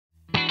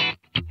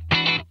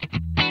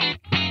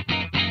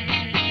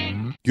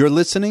You're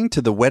listening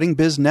to the Wedding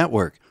Biz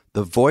Network,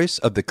 the voice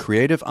of the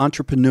creative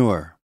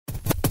entrepreneur.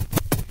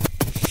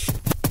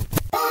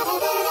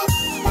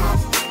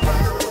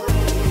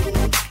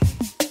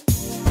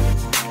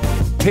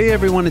 Hey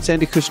everyone, it's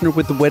Andy Kushner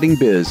with The Wedding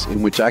Biz,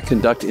 in which I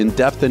conduct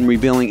in-depth and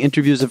revealing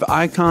interviews of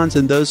icons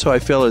and those who I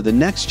feel are the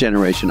next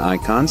generation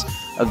icons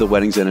of the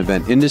weddings and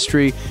event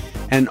industry.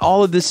 And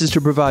all of this is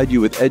to provide you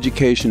with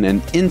education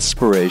and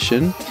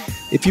inspiration.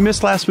 If you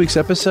missed last week's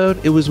episode,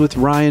 it was with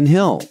Ryan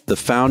Hill, the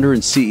founder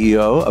and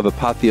CEO of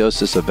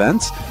Apotheosis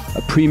Events,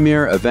 a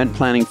premier event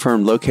planning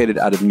firm located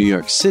out of New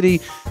York City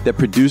that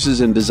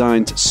produces and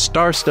designs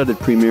star-studded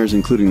premieres,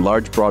 including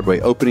large Broadway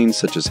openings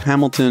such as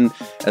Hamilton,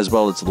 as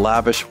well as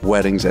lavish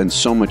weddings and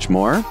so much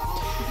more.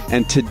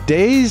 And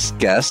today's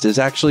guest is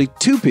actually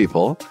two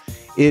people.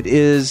 It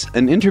is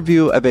an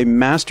interview of a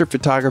master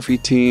photography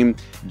team,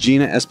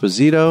 GINA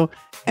ESPOSITO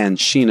and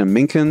SHEENA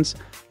MEEKINS,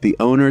 the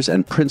owners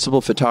and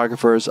principal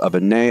photographers of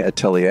Anée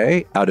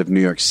Atelier out of New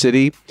York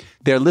City.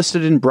 They're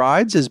listed in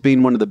Brides as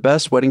being one of the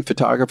best wedding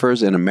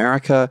photographers in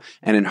America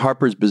and in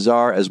Harper's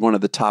Bazaar as one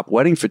of the top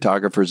wedding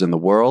photographers in the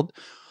world.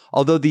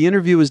 Although the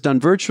interview was done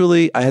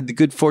virtually, I had the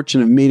good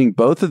fortune of meeting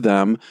both of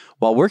them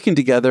while working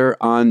together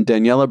on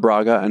Daniela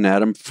Braga and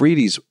Adam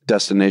Freedy's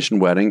destination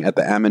wedding at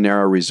the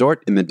Amanera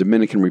Resort in the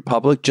Dominican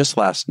Republic just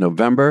last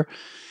November.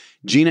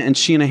 Gina and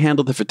Sheena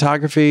handled the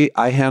photography.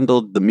 I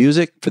handled the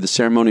music for the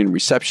ceremony and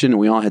reception.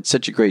 We all had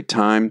such a great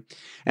time.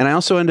 And I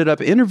also ended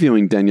up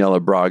interviewing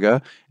Daniela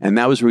Braga, and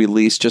that was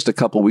released just a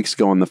couple weeks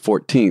ago on the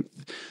 14th.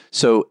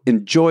 So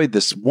enjoy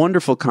this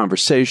wonderful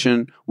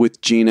conversation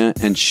with Gina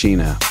and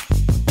Sheena.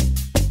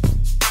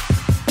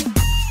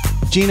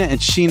 Gina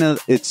and Sheena,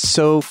 it's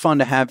so fun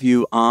to have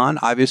you on.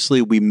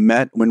 Obviously, we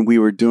met when we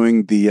were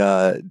doing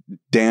the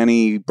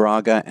Danny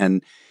Braga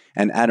and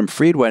Adam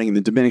Freed wedding in the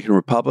Dominican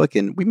Republic,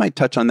 and we might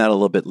touch on that a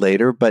little bit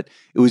later, but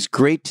it was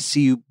great to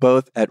see you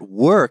both at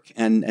work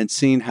and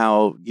seeing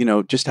how,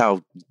 just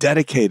how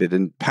dedicated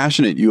and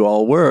passionate you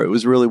all were. It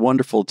was really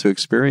wonderful to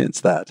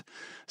experience that.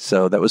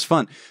 So that was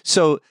fun.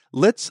 So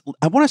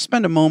I want to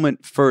spend a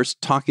moment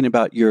first talking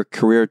about your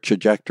career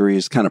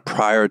trajectories kind of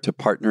prior to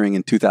partnering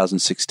in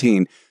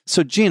 2016.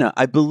 So Gina,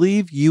 I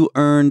believe you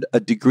earned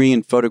a degree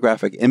in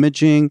photographic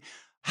imaging.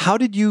 How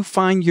did you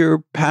find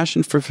your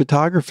passion for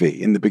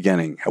photography in the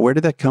beginning? Where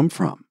did that come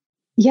from?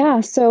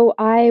 Yeah, so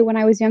when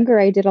I was younger,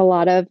 I did a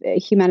lot of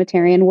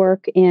humanitarian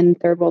work in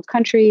third world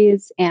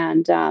countries,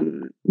 and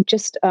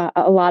just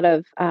a lot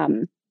of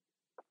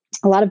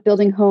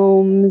building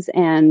homes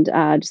and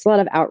just a lot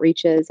of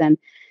outreaches. And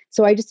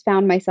so I just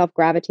found myself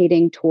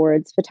gravitating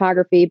towards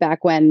photography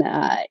back when,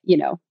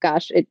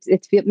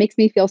 it makes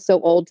me feel so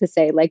old to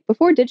say, like,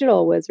 before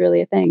digital was really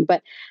a thing.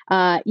 But,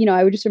 I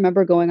would just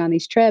remember going on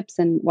these trips,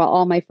 and while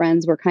all my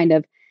friends were kind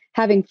of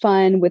having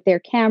fun with their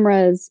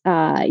cameras,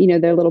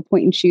 their little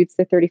point and shoots,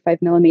 the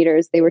 35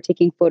 millimeters, they were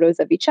taking photos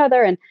of each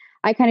other. And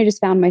I kind of just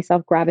found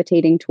myself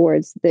gravitating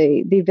towards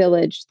the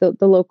village, the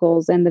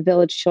locals and the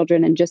village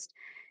children, and just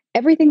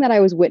everything that I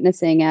was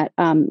witnessing at,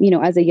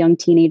 as a young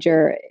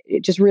teenager.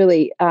 It just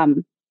really,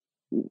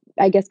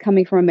 I guess,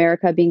 coming from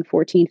America, being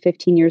 14,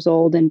 15 years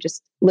old and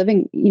just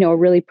living, a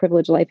really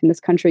privileged life in this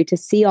country, to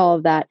see all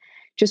of that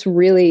just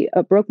really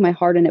broke my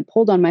heart, and it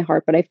pulled on my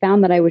heart. But I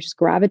found that I was just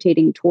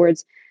gravitating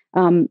towards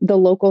the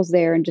locals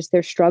there and just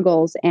their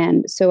struggles.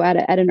 And so at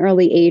an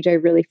early age, I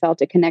really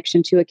felt a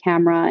connection to a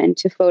camera and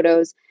to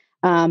photos,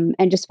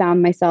 and just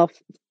found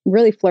myself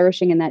really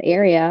flourishing in that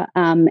area.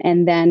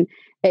 And then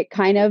it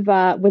kind of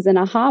was an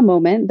aha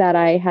moment that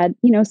I had,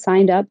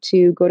 signed up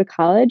to go to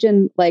college,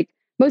 and like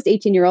most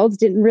 18-year-olds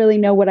didn't really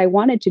know what I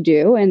wanted to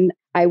do. And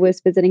I was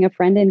visiting a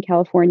friend in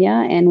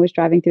California and was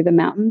driving through the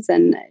mountains,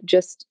 and it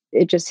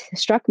just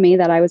struck me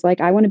that I was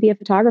like, I want to be a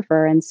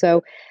photographer. And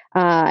so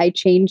I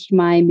changed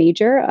my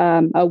major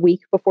a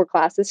week before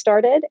classes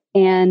started,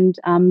 and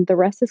the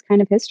rest is kind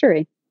of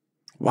history.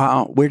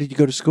 Wow. Where did you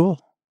go to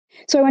school?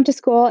 So I went to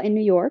school in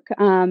New York,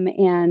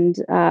 and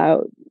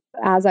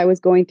as I was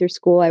going through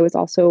school, I was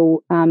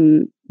also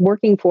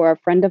working for a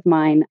friend of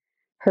mine.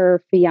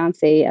 Her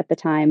fiance at the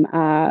time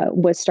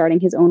was starting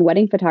his own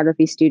wedding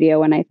photography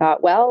studio, and I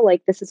thought, well,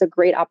 like, this is a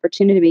great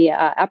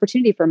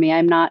opportunity for me.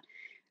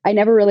 I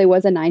never really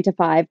was a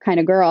 9-to-5 kind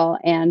of girl,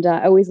 and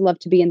I always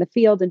loved to be in the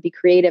field and be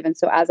creative. And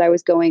so as I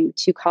was going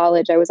to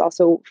college, I was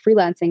also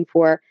freelancing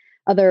for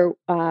other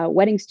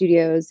wedding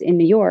studios in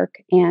New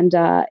York, and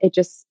it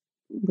just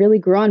really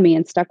grew on me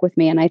and stuck with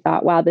me. And I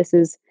thought, wow, this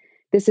is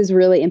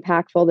really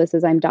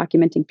impactful. I'm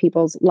documenting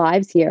people's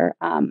lives here,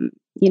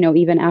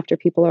 even after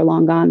people are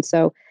long gone.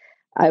 So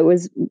I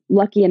was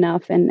lucky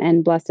enough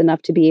and blessed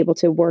enough to be able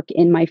to work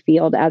in my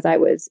field as I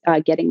was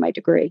getting my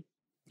degree.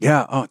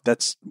 Yeah. Oh,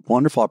 that's a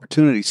wonderful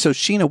opportunity. So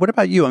Sheena, what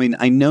about you? I mean,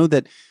 I know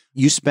that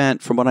you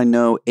spent, from what I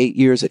know, 8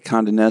 years at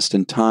Condé Nast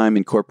and Time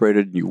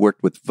Incorporated. And you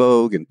worked with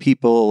Vogue and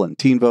People and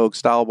Teen Vogue,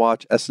 Style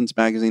Watch, Essence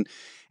Magazine.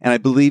 And I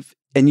believe,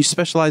 and you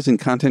specialize in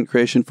content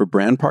creation for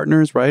brand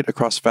partners, right?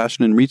 Across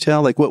fashion and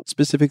retail. Like, what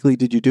specifically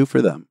did you do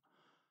for them?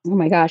 Oh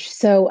my gosh.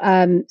 So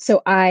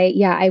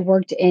I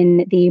worked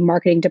in the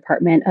marketing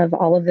department of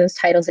all of those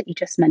titles that you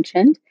just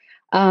mentioned.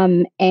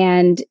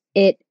 And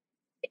it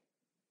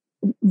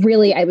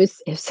really, it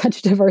was such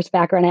a diverse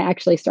background. I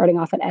actually, starting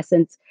off at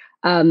Essence,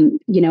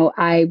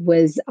 I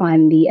was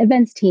on the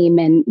events team,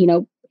 and,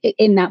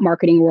 in that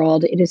marketing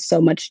world, it is so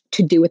much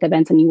to do with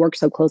events, and you work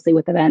so closely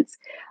with events,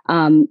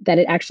 that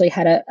it actually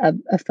had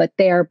a foot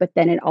there. But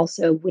then it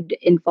also would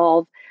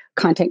involve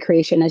content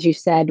creation, as you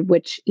said,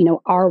 which,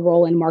 our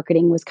role in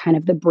marketing was kind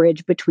of the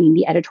bridge between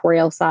the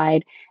editorial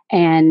side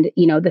and,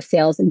 the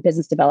sales and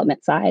business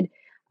development side.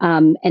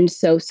 And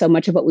so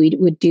much of what we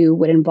would do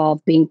would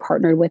involve being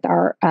partnered with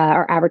our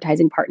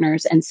advertising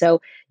partners. And so,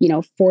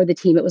 for the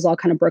team, it was all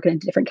kind of broken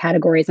into different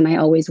categories. And I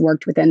always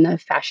worked within the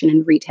fashion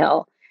and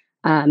retail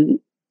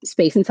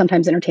space, and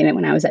sometimes entertainment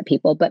when I was at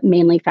People, but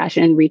mainly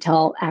fashion and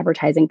retail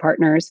advertising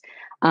partners.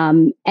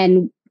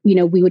 And,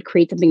 we would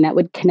create something that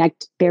would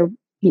connect their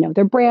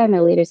brand,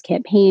 their latest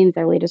campaigns,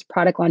 their latest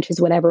product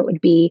launches, whatever it would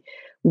be,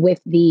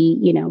 with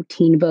the,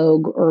 teen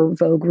Vogue or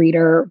Vogue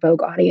reader,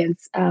 Vogue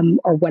audience,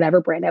 or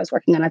whatever brand I was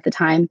working on at the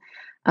time.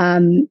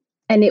 And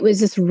it was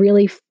just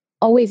really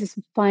always this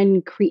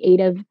fun,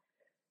 creative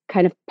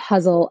kind of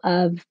puzzle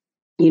of,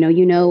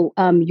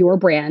 your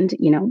brand,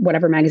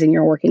 whatever magazine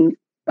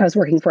I was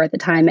working for at the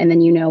time. And then,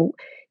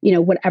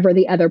 whatever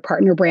the other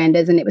partner brand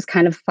is. And it was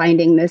kind of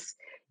finding this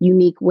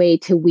unique way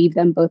to weave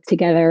them both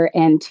together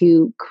and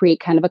to create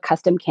kind of a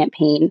custom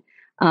campaign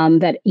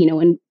that,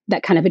 and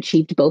that kind of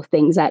achieved both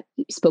things, that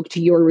spoke to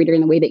your reader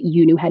in the way that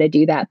you knew how to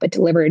do that, but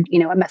delivered,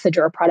 a message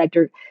or a product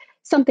or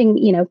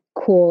something,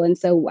 cool. And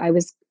so I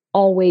was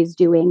always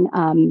doing,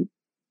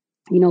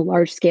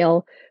 large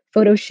scale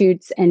photo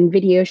shoots and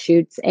video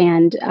shoots,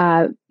 and,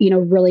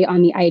 really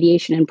on the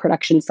ideation and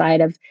production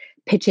side of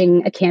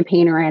pitching a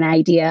campaign or an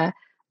idea,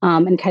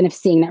 and kind of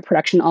seeing that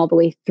production all the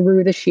way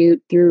through the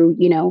shoot, through,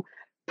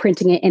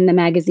 printing it in the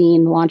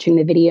magazine, launching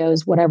the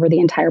videos, whatever the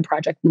entire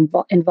project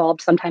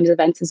involved, sometimes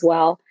events as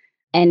well.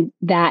 And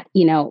that,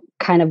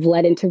 kind of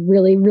led into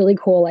really, really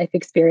cool life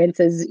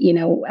experiences,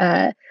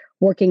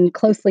 working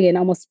closely, and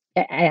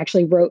I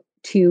actually wrote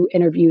 2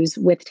 interviews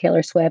with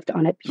Taylor Swift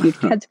on a huge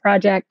pets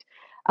project.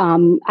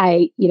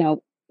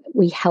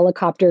 We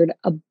helicoptered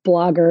a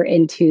blogger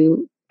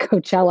into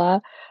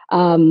Coachella,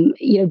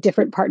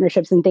 different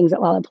partnerships and things at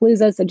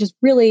Lollapalooza. So just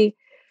really,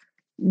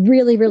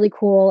 really, really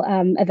cool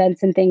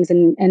events and things,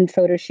 and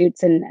photo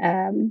shoots.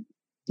 And,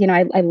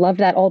 I love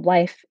that old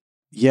life.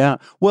 Yeah.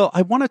 Well,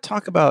 I want to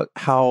talk about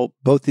how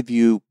both of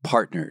you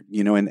partnered,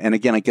 and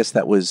again, I guess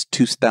that was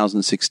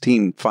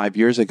 2016, 5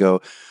 years ago.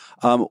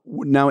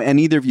 Now, and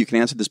either of you can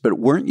answer this, but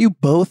weren't you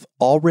both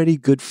already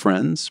good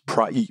friends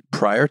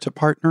prior to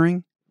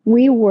partnering?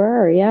 We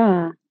were,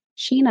 yeah.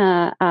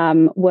 Sheena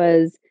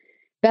was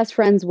best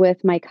friends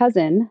with my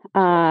cousin,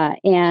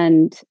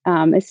 and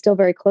is still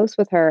very close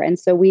with her. And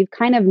so we've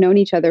kind of known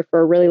each other for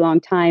a really long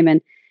time,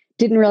 and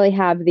didn't really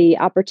have the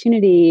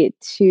opportunity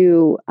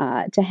to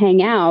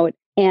hang out.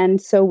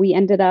 And so we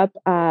ended up,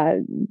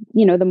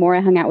 the more I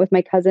hung out with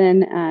my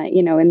cousin,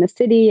 in the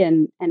city,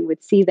 and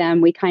would see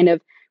them, we kind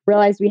of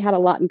realized we had a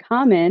lot in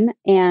common.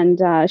 And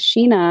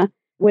Sheena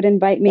would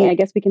invite me. I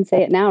guess we can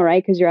say it now,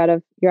 right? Because you're out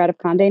of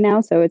Condé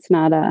now, so it's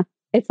not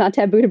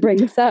taboo to bring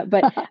this up.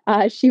 But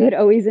she would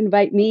always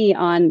invite me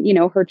on,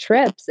 her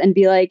trips, and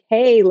be like,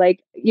 "Hey,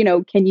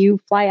 can you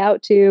fly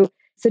out to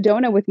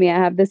Sedona with me? I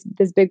have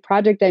this big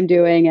project I'm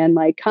doing, and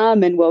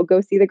come, and we'll go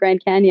see the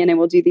Grand Canyon, and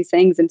we'll do these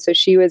things." And so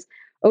she was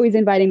always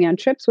inviting me on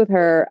trips with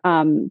her,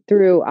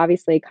 through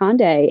obviously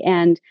Condé.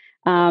 And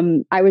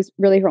I was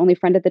really her only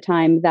friend at the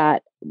time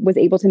that was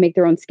able to make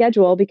their own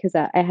schedule, because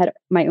I had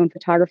my own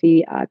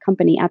photography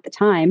company at the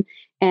time,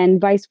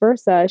 and vice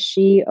versa.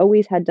 She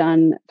always had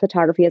done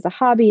photography as a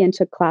hobby and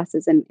took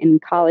classes in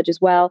college as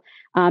well.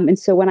 And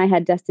so when I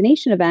had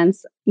destination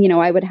events,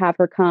 I would have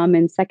her come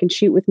and second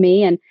shoot with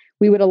me, and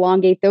we would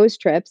elongate those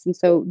trips. And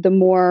so the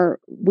more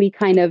we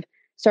kind of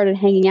started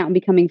hanging out and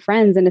becoming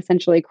friends, and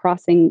essentially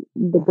crossing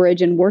the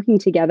bridge and working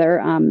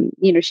together,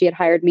 she had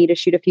hired me to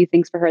shoot a few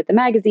things for her at the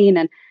magazine.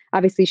 And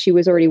obviously she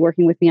was already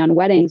working with me on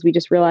weddings. We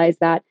just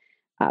realized that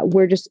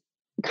we're just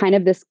kind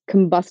of this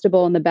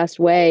combustible, in the best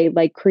way,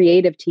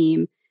 creative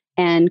team,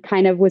 and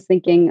kind of was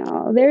thinking,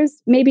 oh,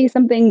 there's maybe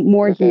something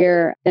more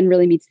here than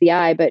really meets the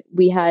eye. But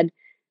we had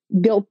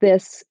built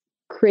this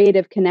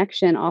creative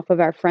connection off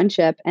of our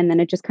friendship. And then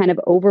it just kind of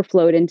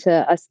overflowed into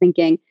us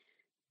thinking,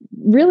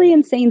 really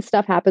insane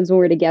stuff happens when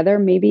we're together.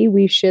 Maybe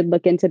we should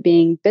look into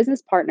being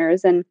business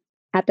partners. And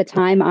at the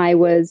time I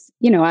was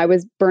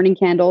burning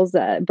candles,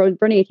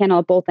 burning a candle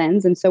at both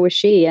ends. And so was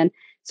she. And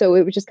so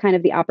it was just kind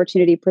of the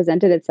opportunity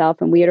presented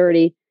itself. And we had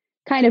already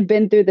kind of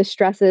been through the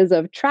stresses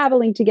of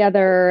traveling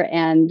together,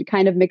 and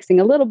kind of mixing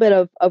a little bit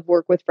of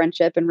work with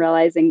friendship, and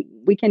realizing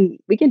we can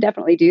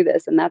definitely do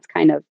this. And that's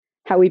kind of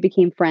how we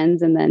became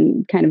friends, and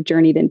then kind of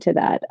journeyed into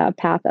that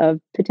path of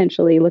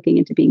potentially looking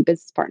into being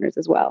business partners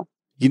as well.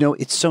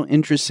 It's so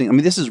interesting. I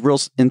mean, this is real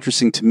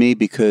interesting to me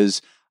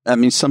because,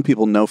 some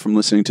people know from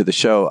listening to the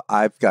show,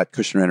 I've got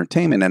Kushner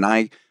Entertainment, and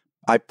I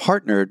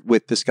partnered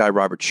with this guy,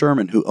 Robert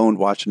Sherman, who owned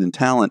Washington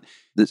Talent,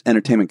 this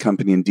entertainment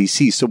company in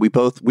DC. So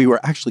we were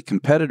actually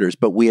competitors,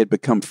 but we had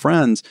become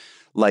friends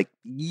like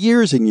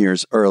years and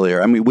years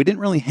earlier. I mean, we didn't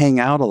really hang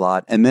out a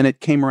lot. And then it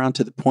came around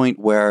to the point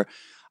where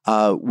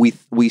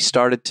we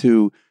started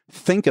to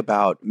think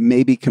about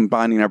maybe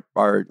combining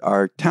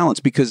our talents,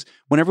 because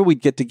whenever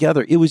we'd get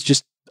together, it was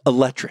just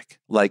electric.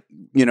 Like,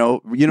 you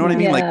know what I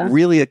mean? Like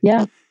really,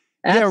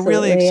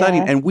 really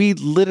exciting. And we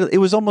literally, it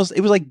was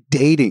like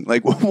dating,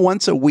 like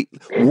once a week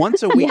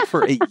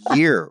for a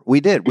year. We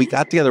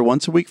got together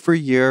once a week for a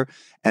year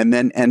and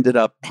then ended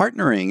up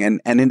partnering.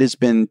 And it has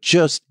been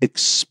just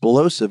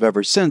explosive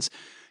ever since.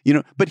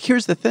 But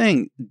here's the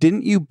thing.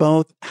 Didn't you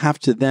both have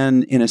to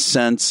then, in a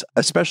sense,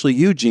 especially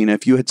you, Gina,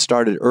 if you had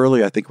started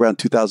early, I think around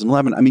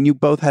 2011, I mean, you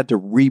both had to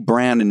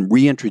rebrand and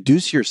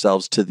reintroduce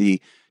yourselves to the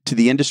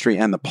industry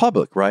and the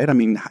public, right? I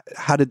mean,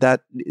 how did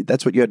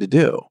that's what you had to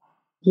do?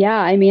 Yeah.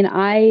 I mean,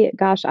 I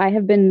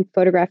have been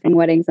photographing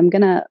weddings. I'm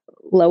going to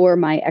lower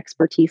my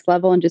expertise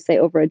level and just say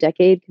over a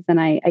decade, because then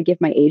I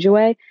give my age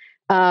away.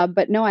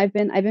 But no, I've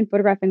been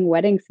photographing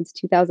weddings since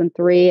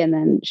 2003, and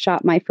then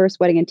shot my first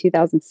wedding in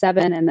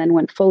 2007, and then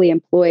went fully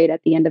employed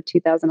at the end of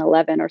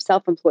 2011, or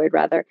self-employed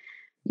rather.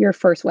 Your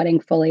first wedding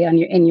fully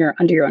under your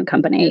own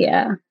company.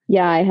 Yeah.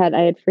 Yeah, I had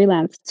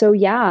freelanced. So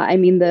yeah, I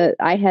mean,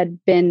 I had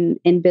been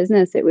in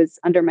business. It was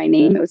under my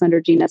name. It was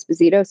under GINA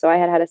ESPOSITO. So I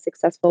had a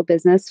successful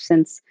business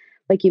since,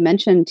 like you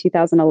mentioned,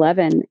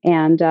 2011.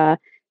 And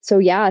so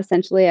yeah,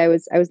 essentially I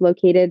was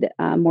located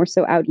more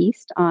so out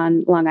east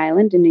on Long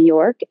Island in New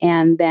York,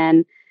 and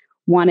then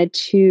wanted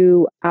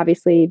to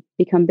obviously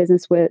become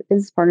business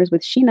partners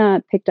with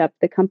SHEENA, picked up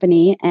the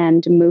company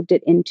and moved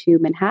it into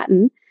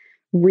Manhattan,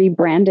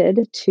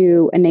 rebranded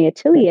to Anée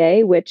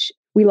Atelier, which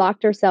we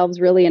locked ourselves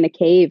really in a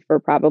cave for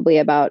probably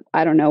about,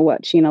 I don't know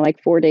what, SHEENA,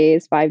 like 4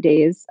 days, 5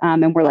 days.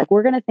 And we're like,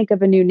 we're going to think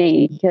of a new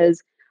name,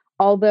 because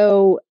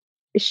although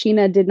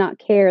SHEENA did not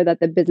care that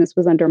the business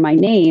was under my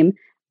name,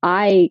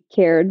 I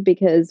cared,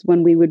 because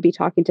when we would be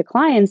talking to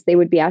clients, they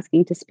would be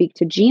asking to speak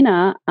to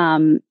Gina.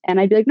 And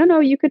I'd be like, no,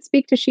 you could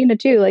speak to SHEENA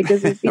too. Like,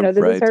 this is,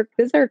 this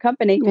is her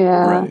company.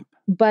 Yeah. Right.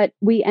 But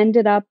we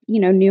ended up, we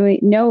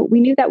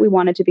knew that we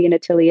wanted to be an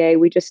atelier.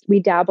 We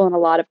dabble in a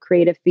lot of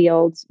creative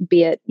fields,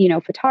 be it,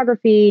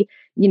 photography,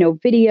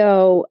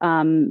 video,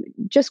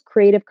 just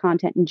creative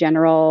content in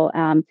general.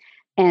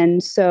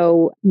 And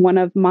so one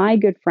of my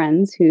good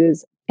friends,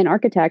 who's an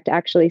architect,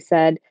 actually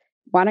said,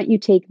 why don't you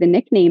take the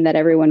nickname that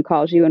everyone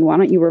calls you and why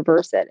don't you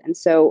reverse it? And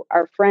so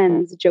our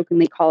friends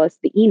jokingly call us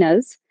the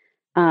Enas,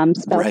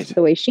 spelled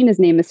the way Sheena's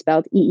name is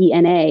spelled,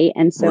 EENA.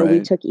 And so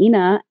we took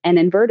Ina and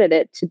inverted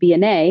it to be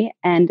Anée,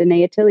 and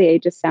Anée Atelier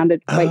just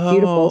sounded quite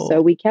beautiful.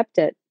 So we kept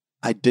it.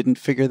 I didn't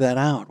figure that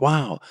out.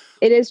 Wow.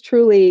 It is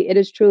truly,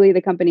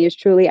 the company is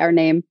truly our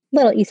name.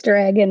 Little Easter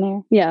egg in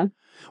there. Yeah.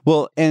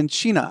 Well, and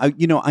Sheena,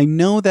 I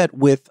know that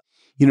with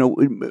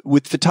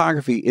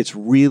photography, it's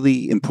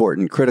really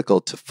important,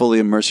 critical to fully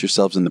immerse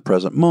yourselves in the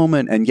present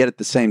moment. And yet at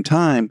the same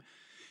time,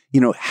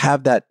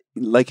 have that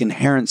like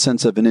inherent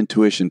sense of an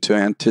intuition to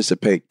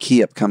anticipate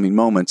key upcoming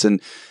moments.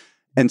 And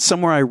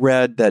somewhere I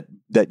read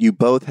that you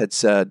both had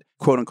said,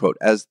 quote unquote,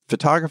 as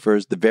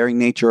photographers, the very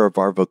nature of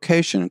our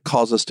vocation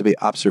calls us to be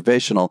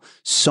observational.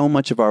 So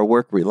much of our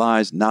work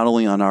relies not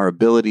only on our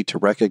ability to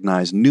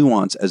recognize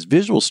nuance as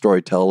visual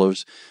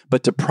storytellers,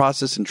 but to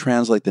process and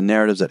translate the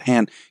narratives at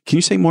hand. Can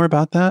you say more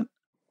about that?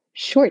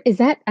 Sure.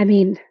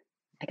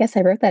 I guess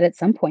I wrote that at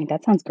some point.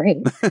 That sounds great.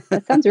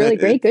 That sounds really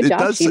great. Good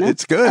job, Sheena.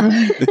 It's good.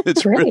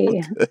 It's great.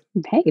 Really good.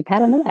 Hey,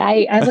 pat on the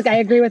back. I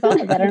agree with all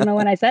of that. I don't know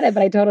when I said it,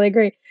 but I totally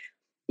agree.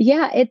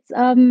 Yeah, it's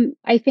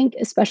I think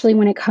especially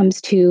when it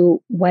comes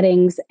to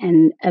weddings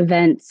and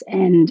events,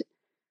 and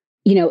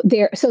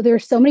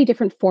there's so many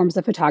different forms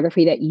of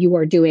photography that you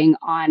are doing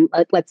on,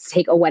 let's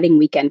take a wedding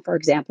weekend, for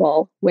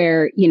example,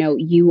 where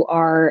you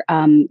are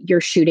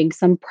you're shooting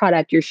some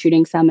product, you're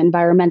shooting some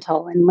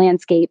environmental and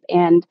landscape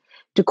and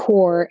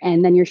decor,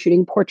 and then you're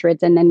shooting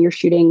portraits, and then you're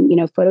shooting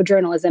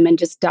photojournalism and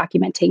just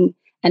documenting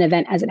an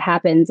event as it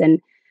happens.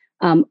 And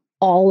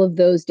all of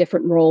those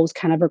different roles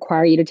kind of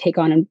require you to take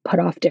on and put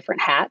off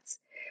different hats.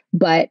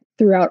 But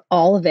throughout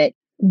all of it,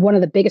 one of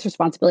the biggest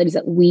responsibilities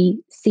that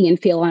we see and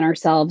feel on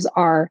ourselves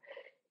are,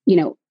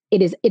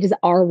 it is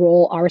our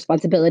role, our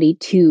responsibility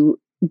to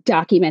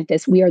document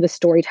this. We are the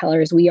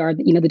storytellers. We are,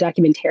 the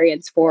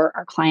documentarians for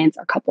our clients,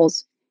 our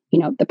couples,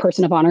 the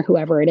person of honor,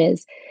 whoever it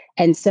is.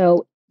 And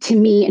so to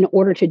me, in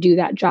order to do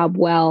that job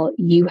well,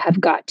 you have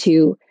got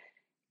to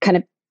kind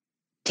of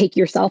take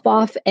yourself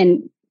off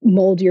and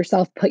mold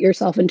yourself, put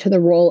yourself into the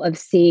role of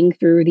seeing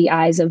through the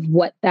eyes of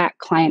what that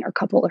client or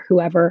couple or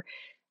whoever,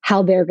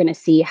 how they're going to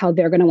see, how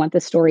they're going to want the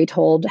story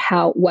told,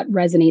 what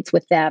resonates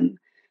with them.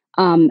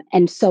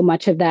 And so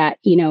much of that,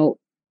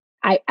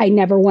 I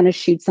never want to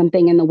shoot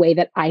something in the way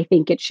that I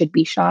think it should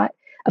be shot.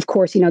 Of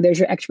course, there's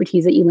your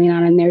expertise that you lean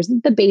on, and there's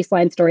the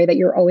baseline story that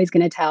you're always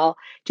going to tell,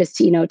 just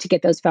to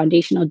get those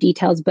foundational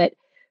details. But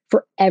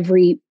for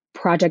every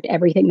project,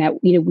 everything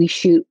that we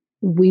shoot,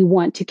 we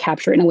want to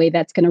capture in a way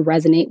that's going to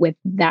resonate with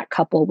that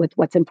couple, with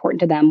what's important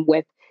to them,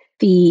 with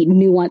the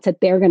nuance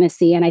that they're going to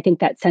see. And I think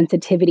that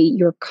sensitivity,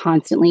 you're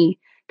constantly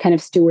kind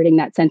of stewarding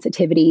that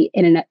sensitivity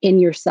in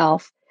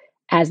yourself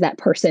as that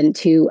person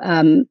to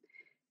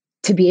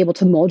to be able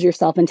to mold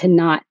yourself and to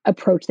not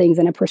approach things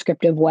in a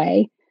prescriptive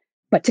way,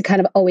 but to kind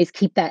of always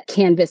keep that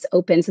canvas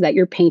open so that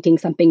you're painting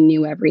something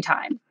new every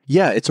time.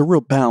 Yeah, it's a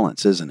real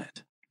balance, isn't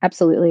it?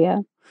 Absolutely,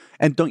 yeah.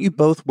 And don't you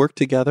both work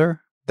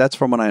together? That's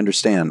from what I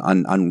understand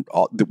on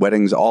all, the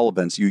weddings, all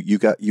events.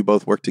 You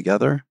both work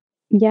together.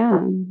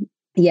 Yeah.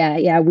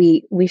 Yeah.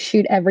 We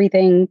shoot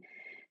everything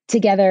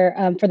together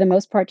for the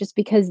most part, just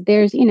because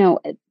there's,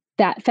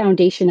 that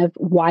foundation of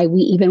why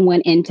we even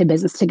went into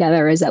business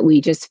together is that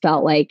we just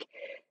felt like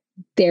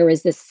there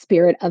is this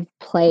spirit of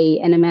play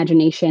and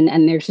imagination.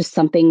 And there's just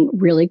something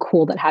really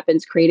cool that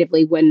happens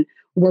creatively when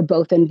we're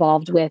both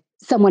involved with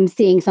someone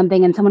seeing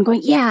something and someone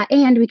going, yeah,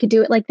 and we could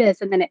do it like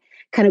this. And then it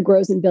kind of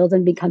grows and builds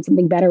and becomes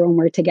something better when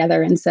we're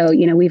together. And so,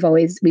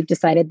 we've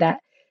decided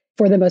that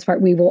for the most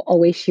part, we will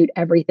always shoot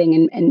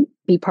everything and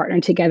be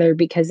partnered together,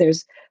 because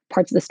there's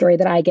parts of the story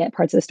that I get,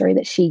 parts of the story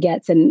that she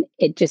gets. And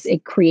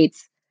it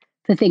creates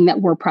the thing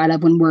that we're proud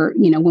of when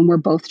we're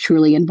both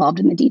truly involved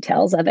in the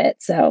details of it.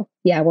 So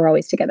yeah, we're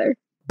always together.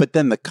 But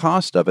then the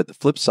cost of it, the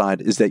flip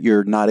side, is that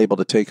you're not able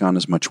to take on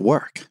as much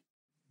work.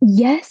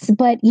 Yes,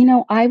 but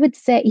I would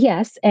say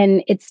yes.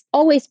 And it's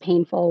always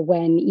painful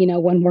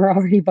when we're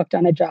already booked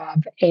on a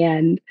job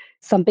and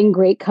something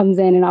great comes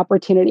in, an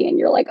opportunity, and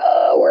you're like,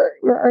 oh,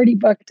 we're already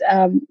booked,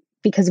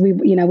 because we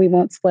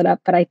won't split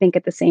up. But I think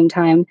at the same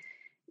time,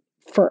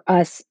 for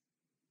us,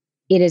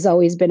 it has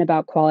always been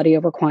about quality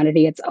over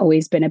quantity. It's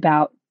always been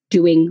about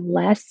doing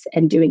less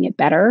and doing it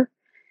better.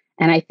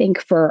 And I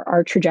think for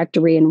our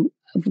trajectory and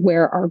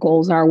where our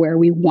goals are, where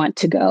we want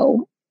to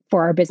go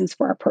for our business,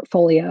 for our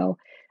portfolio,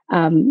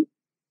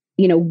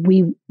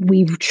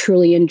 we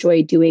truly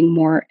enjoy doing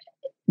more,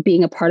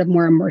 being a part of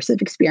more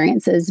immersive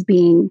experiences,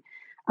 being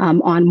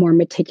on more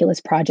meticulous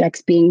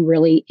projects, being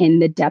really in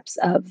the depths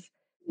of,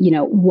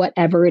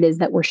 whatever it is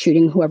that we're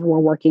shooting, whoever we're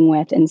working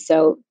with. And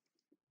so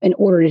in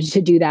order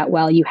to do that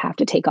well, you have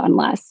to take on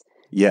less.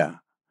 Yeah.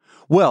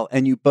 Well,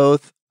 and you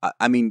both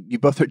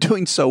are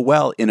doing so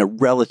well in a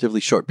relatively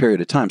short period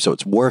of time. So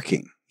it's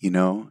working,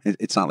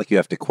 it's not like you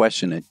have to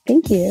question it.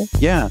 Thank you.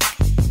 Yeah.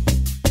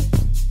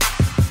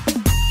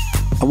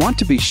 I want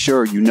to be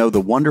sure you know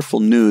the wonderful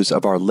news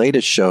of our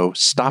latest show,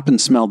 Stop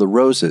and Smell the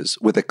Roses,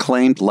 with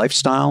acclaimed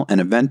lifestyle and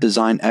event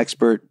design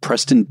expert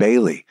Preston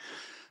Bailey.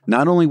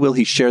 Not only will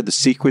he share the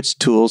secrets,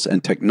 tools,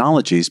 and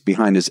technologies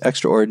behind his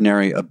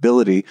extraordinary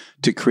ability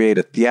to create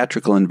a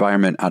theatrical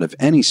environment out of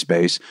any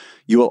space,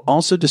 you will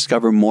also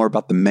discover more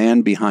about the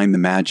man behind the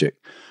magic.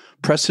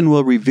 Preston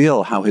will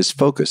reveal how his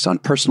focus on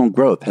personal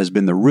growth has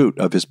been the root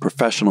of his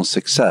professional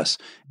success,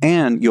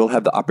 and you'll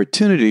have the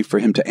opportunity for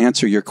him to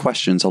answer your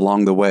questions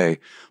along the way.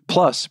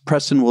 Plus,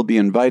 Preston will be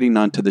inviting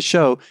onto the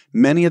show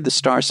many of the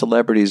star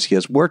celebrities he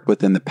has worked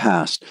with in the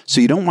past,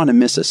 so you don't want to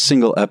miss a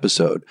single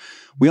episode.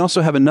 We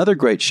also have another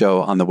great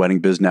show on the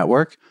Wedding Biz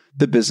Network,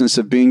 The Business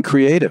of Being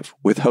Creative,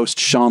 with host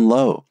Sean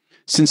Lowe.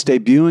 Since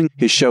debuting,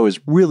 his show has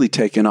really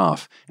taken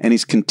off, and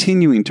he's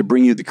continuing to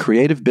bring you the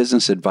creative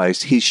business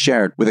advice he's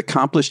shared with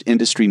accomplished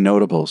industry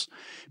notables.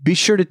 Be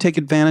sure to take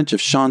advantage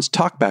of Sean's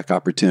talkback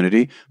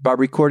opportunity by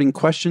recording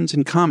questions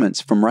and comments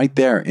from right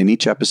there in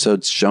each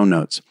episode's show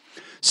notes.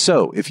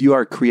 So, if you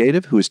are a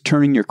creative who is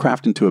turning your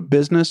craft into a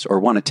business or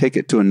want to take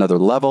it to another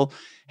level,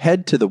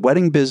 head to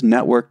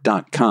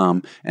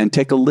theweddingbiznetwork.com and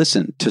take a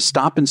listen to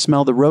Stop and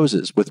Smell the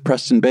Roses with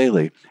Preston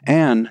Bailey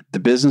and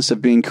The Business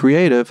of Being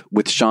Creative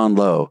with Sean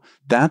Lowe.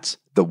 That's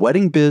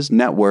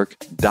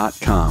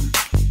theweddingbiznetwork.com.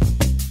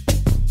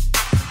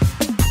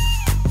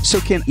 So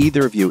can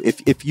either of you,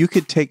 if you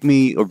could take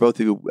me, or both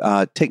of you,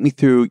 take me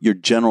through your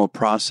general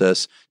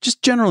process,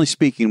 just generally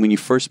speaking, when you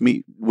first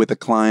meet with a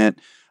client,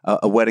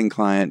 a wedding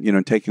client,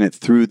 taking it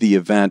through the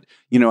event,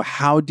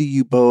 how do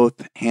you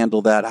both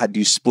handle that? How do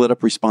you split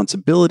up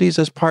responsibilities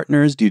as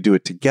partners? Do you do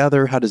it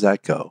together? How does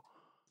that go?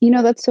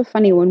 That's so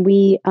funny. When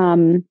we,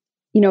 a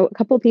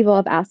couple of people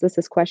have asked us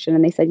this question,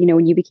 and they said,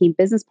 when you became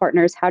business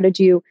partners, how did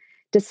you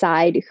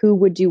decide who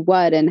would do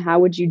what, and how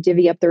would you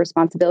divvy up the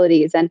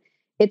responsibilities? And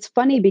it's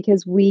funny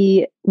because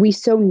we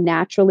so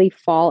naturally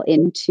fall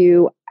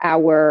into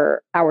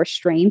our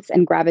strengths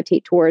and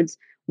gravitate towards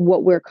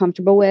what we're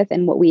comfortable with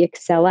and what we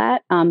excel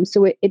at.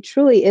 So it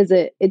truly is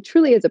a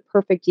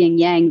perfect yin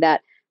yang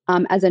that,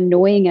 as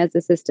annoying as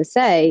this is to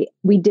say,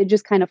 we did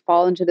just kind of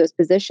fall into those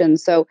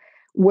positions. So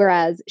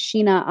whereas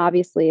Sheena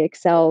obviously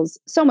excels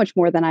so much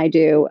more than I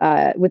do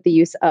with the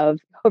use of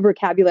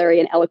vocabulary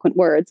and eloquent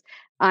words,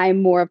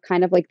 I'm more of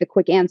kind of like the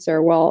quick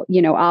answer. Well,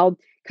 I'll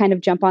kind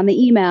of jump on the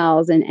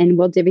emails and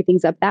we'll divvy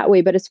things up that way.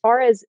 But as far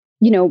as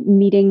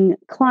meeting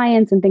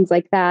clients and things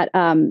like that,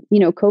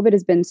 COVID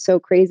has been so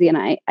crazy. And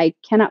I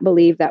cannot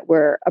believe that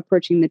we're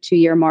approaching the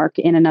 2-year mark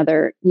in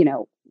another,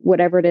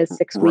 whatever it is,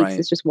 6 weeks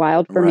is just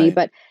wild for me.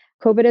 But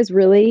COVID has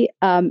really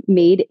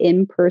made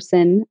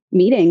in-person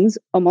meetings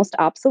almost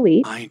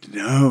obsolete. I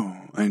know.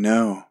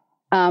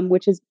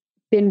 Which has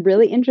been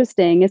really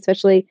interesting,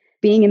 especially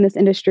being in this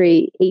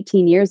industry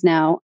 18 years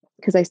now,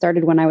 because I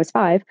started when I was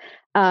 5.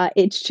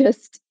 It's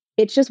just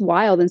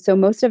wild. And so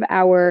most of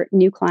our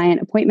new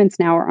client appointments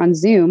now are on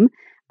Zoom.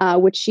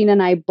 which Sheena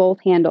and I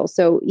both handle.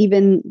 So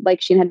even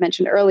like Sheena had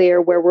mentioned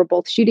earlier, where we're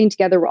both shooting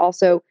together, we're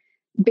also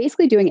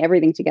basically doing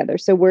everything together.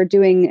 So we're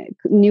doing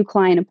new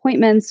client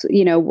appointments,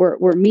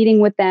 we're meeting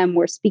with them,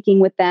 we're speaking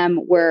with them,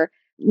 we're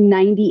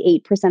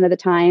 98% of the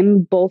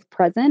time both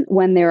present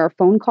when there are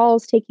phone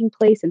calls taking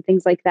place and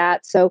things like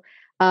that. So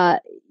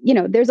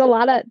there's a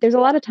lot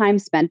of time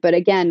spent, but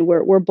again,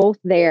 we're both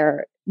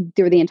there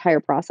through the entire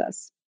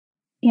process.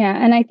 Yeah.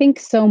 And I think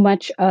so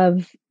much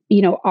of,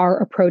 our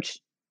approach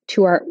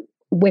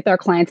with our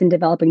clients and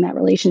developing that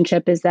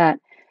relationship is that,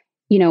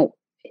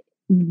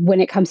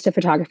 when it comes to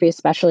photography,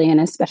 especially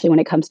when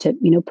it comes to,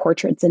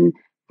 portraits and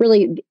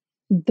really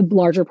the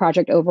larger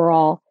project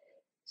overall,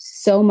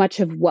 so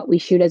much of what we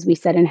shoot, as we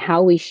said, and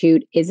how we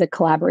shoot is a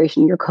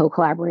collaboration. You're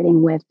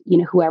co-collaborating with,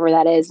 whoever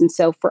that is. And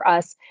so for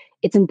us,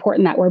 it's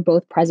important that we're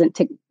both present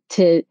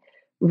to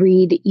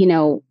read,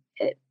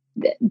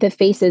 the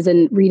faces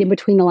and read in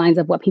between the lines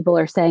of what people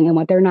are saying and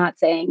what they're not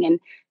saying. And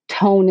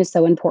tone is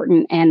so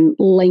important, and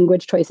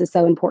language choice is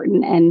so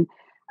important. And,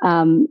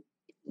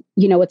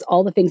 it's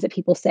all the things that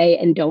people say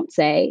and don't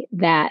say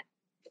that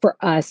for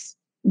us,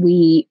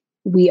 we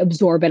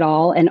absorb it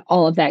all. And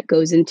all of that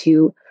goes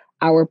into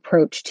our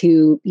approach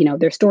to,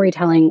 their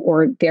storytelling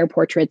or their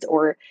portraits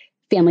or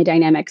family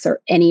dynamics or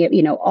any,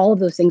 all of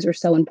those things are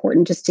so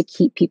important just to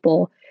keep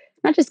people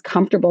not just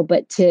comfortable,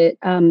 but to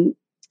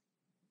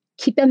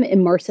keep them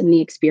immersed in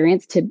the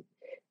experience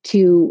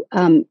to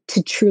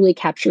truly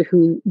capture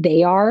who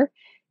they are.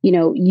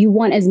 You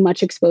want as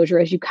much exposure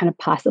as you kind of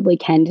possibly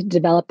can to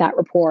develop that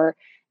rapport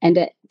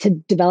and to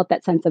develop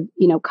that sense of,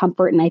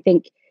 comfort. And I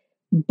think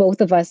both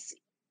of us,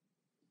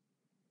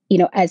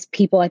 as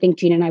people, I think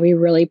Gina and I, we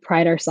really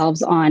pride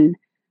ourselves on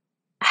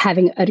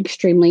having an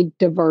extremely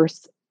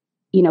diverse,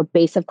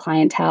 base of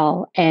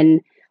clientele, and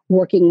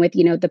working with,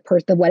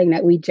 the wedding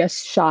that we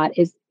just shot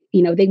is,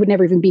 they would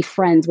never even be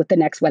friends with the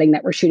next wedding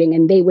that we're shooting,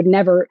 and they would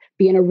never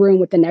be in a room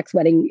with the next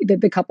wedding,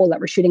 the couple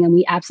that we're shooting. And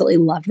we absolutely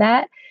love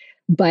that.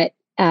 But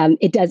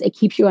it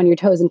keeps you on your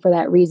toes. And for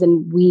that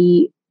reason,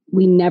 we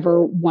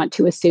never want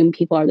to assume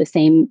people are the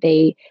same.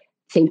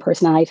 Same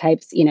personality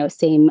types,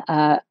 same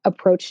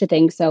approach to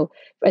things. So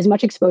as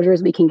much exposure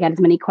as we can get, as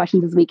many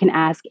questions as we can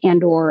ask,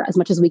 and or as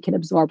much as we can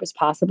absorb as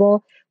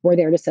possible, we're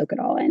there to soak it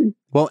all in.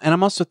 Well, and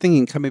I'm also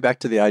thinking, coming back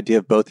to the idea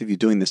of both of you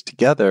doing this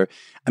together,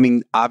 I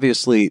mean,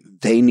 obviously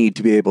they need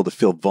to be able to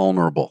feel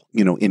vulnerable,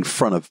 in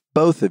front of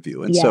both of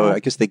you. And so I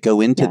guess they go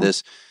into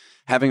this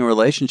having a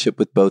relationship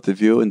with both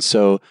of you. And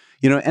so,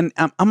 and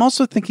I'm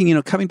also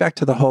thinking, coming back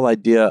to the whole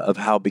idea of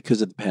how,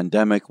 because of the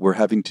pandemic, we're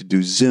having to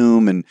do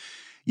Zoom, and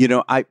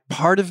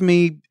part of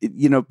me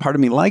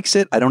likes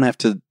it. I don't have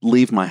to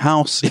leave my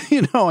house,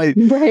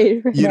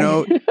 right.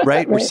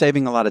 We're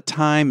saving a lot of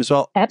time as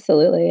well.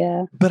 Absolutely.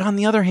 Yeah. But on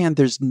the other hand,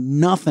 there's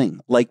nothing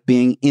like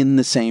being in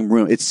the same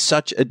room. It's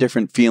such a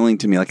different feeling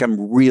to me. Like,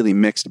 I'm really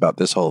mixed about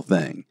this whole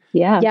thing.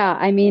 Yeah. Yeah.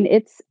 I mean,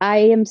 I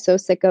am so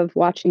sick of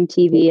watching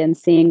TV and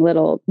seeing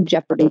little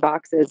Jeopardy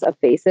boxes of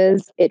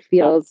faces. It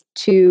feels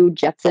too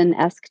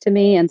Jetson-esque to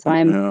me. And so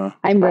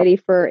I'm ready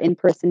for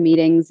in-person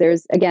meetings.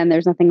 There's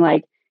nothing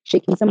like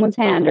shaking someone's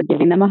hand or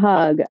giving them a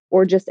hug,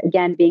 or just,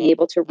 again, being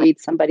able to read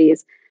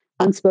somebody's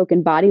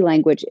unspoken body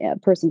language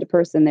person to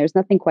person. There's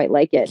nothing quite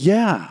like it.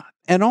 Yeah.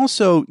 And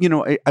also,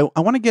 I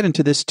want to get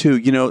into this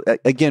too.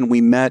 Again, we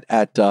met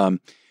at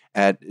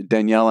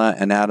Daniela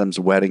and Adam's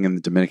wedding in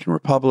the Dominican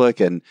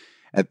Republic and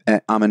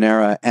at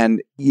Amanera,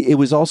 and it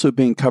was also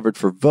being covered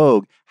for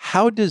Vogue.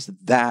 How does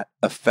that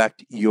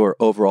affect your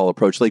overall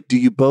approach? Like, do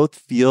you both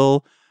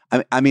feel,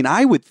 I mean,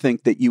 I would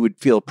think that you would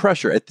feel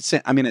pressure at the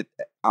same,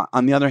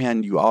 on the other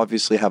hand, you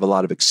obviously have a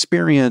lot of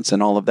experience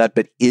and all of that,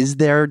 but is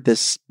there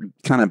this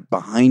kind of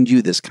behind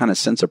you, this kind of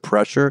sense of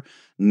pressure,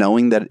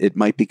 knowing that it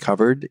might be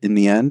covered in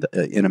the end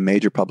in a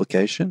major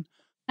publication?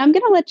 I'm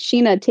going to let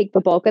Sheena take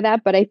the bulk of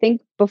that, but I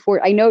think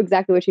I know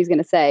exactly what she's going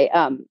to say,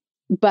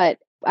 but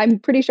I'm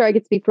pretty sure I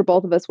could speak for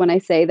both of us when I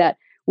say that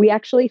we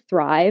actually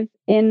thrive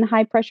in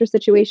high pressure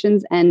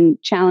situations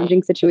and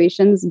challenging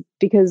situations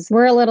because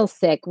we're a little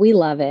sick. We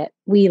love it.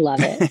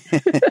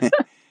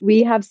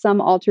 We have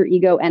some alter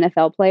ego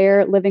NFL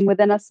player living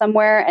within us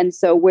somewhere. And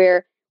so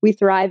we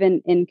thrive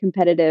in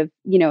competitive,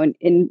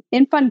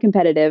 in fun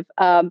competitive.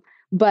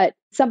 But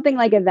something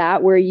like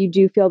that, where you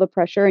do feel the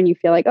pressure and you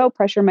feel like, oh,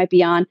 pressure might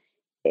be on.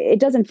 It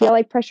doesn't feel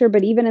like pressure,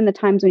 but even in the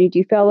times when you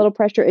do feel a little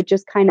pressure, it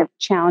just kind of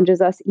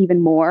challenges us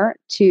even more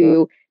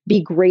to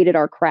be great at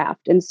our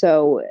craft. And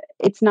so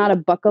it's not a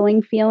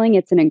buckling feeling,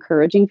 it's an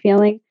encouraging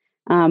feeling.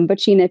 But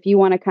Sheena, if you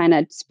want to kind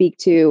of speak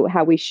to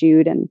how we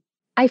shoot. And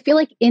I feel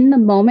like in the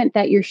moment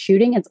that you're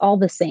shooting, it's all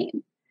the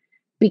same,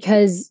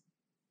 because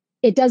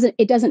it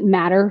doesn't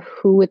matter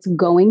who it's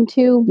going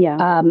to.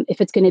 Yeah. If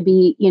it's going to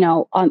be,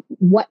 on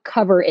what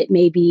cover it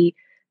may be,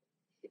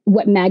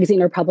 what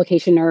magazine or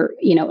publication or,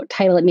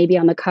 title it may be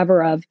on the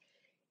cover of.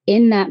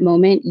 In that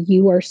moment,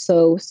 you are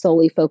so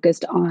solely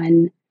focused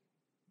on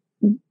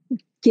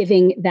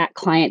giving that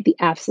client the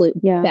absolute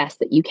best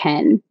that you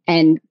can,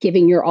 and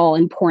giving your all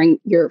and pouring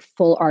your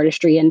full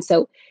artistry. And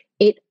so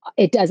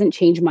it doesn't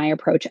change my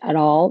approach at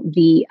all.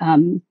 The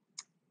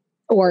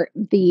or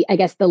I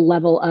guess the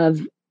level of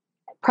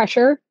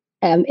pressure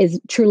is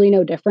truly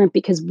no different,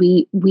 because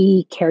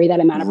we carry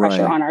that amount of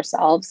pressure on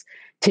ourselves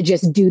to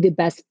just do the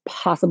best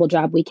possible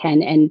job we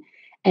can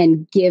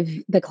and give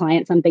the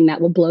client something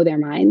that will blow their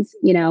minds,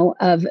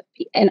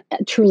 and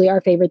truly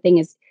our favorite thing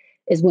is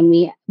when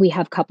we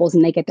have couples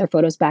and they get their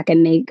photos back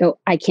and they go,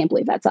 I can't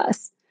believe that's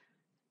us.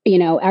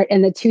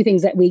 And the two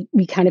things that we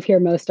kind of hear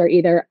most are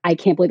either, I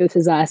can't believe this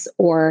is us,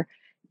 or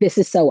this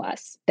is so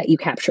us that you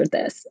captured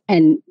this.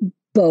 And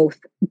both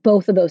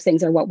of those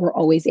things are what we're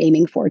always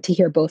aiming for, to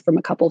hear both from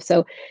a couple.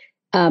 So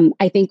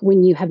I think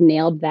when you have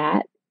nailed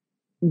that,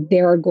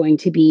 there are going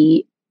to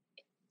be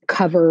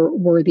cover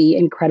worthy,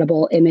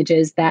 incredible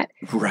images that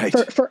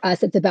for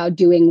us, it's about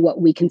doing what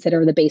we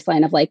consider the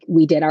baseline of like,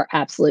 we did our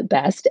absolute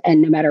best.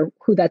 And no matter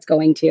who that's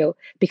going to,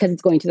 because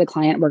it's going to the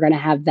client, we're going to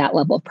have that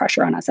level of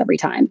pressure on us every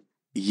time.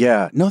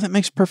 Yeah, no, that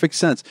makes perfect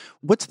sense.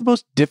 What's the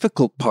most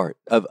difficult part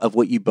of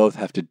what you both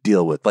have to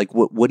deal with? Like,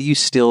 what do you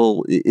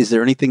still, is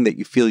there anything that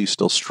you feel you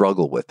still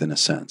struggle with in a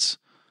sense?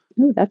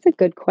 Ooh, that's a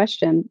good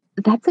question.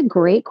 That's a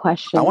great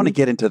question. I want to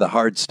get into the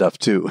hard stuff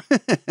too.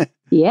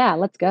 Yeah,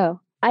 let's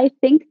go. I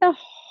think the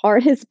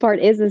hardest part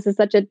is, this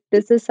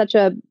is such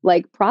a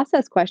like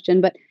process question,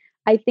 but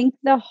I think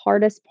the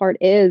hardest part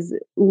is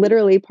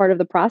literally part of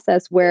the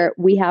process where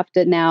we have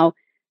to now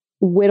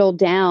whittle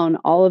down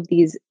all of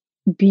these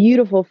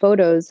beautiful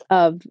photos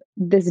of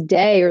this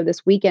day or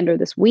this weekend or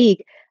this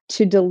week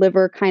to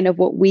deliver kind of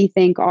what we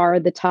think are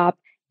the top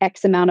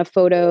X amount of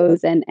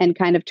photos and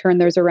kind of turn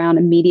those around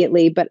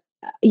immediately. But,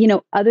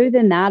 other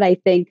than that, I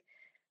think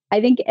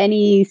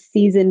any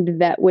seasoned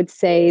vet would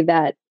say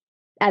that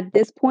at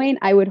this point,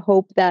 I would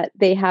hope that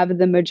they have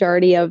the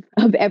majority of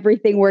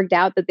everything worked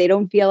out, that they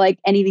don't feel like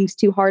anything's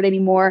too hard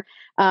anymore,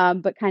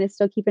 but kind of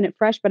still keeping it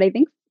fresh. But I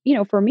think,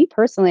 for me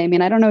personally, I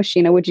mean, I don't know,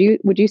 Sheena,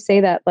 would you say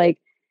that like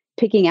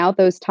picking out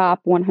those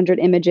top 100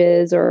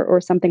 images or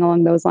something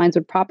along those lines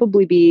would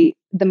probably be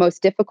the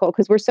most difficult,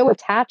 because we're so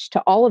attached to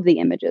all of the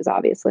images,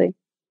 obviously.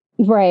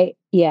 Right.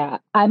 Yeah.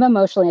 I'm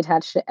emotionally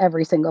attached to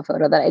every single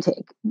photo that I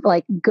take,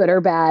 like good or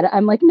bad.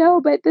 I'm like,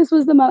 no, but this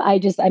was the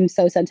moment. I'm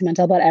so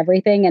sentimental about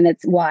everything. And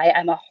it's why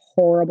I'm a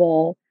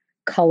horrible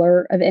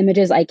color of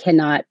images. I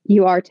cannot.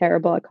 You are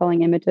terrible at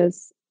culling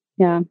images.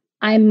 Yeah.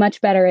 I'm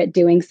much better at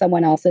doing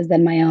someone else's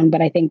than my own,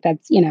 but I think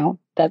that's,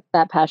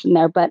 that passion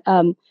there. But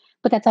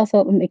that's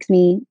also what makes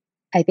me,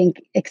 I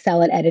think,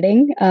 excel at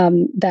editing,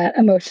 that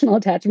emotional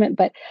attachment.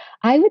 But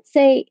I would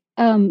say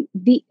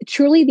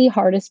the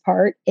hardest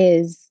part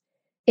is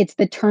it's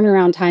the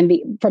turnaround time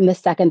from the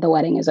second the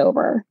wedding is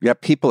over. Yeah,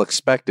 people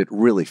expect it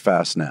really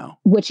fast now.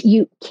 Which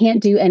you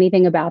can't do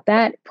anything about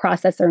that,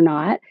 process or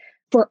not.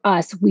 For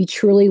us, we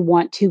truly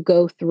want to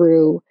go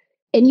through,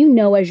 and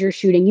as you're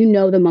shooting,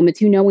 the moments,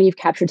 when you've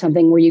captured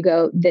something where you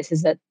go, this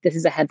is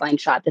a headline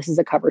shot, this is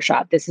a cover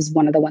shot, this is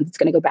one of the ones that's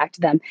going to go back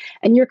to them.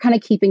 And you're kind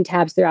of keeping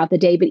tabs throughout the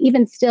day. But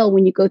even still,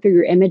 when you go through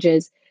your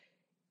images,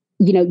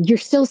 you're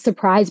still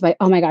surprised by,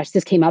 oh my gosh,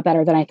 this came out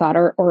better than I thought,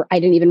 or I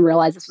didn't even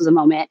realize this was a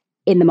moment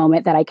in the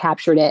moment that I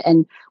captured it.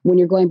 And when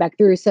you're going back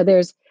through, so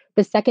there's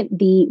the second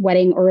the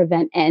wedding or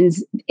event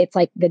ends, it's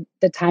like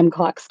the time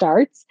clock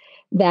starts,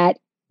 that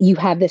you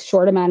have this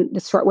short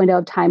window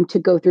of time to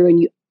go through.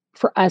 And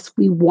for us,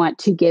 we want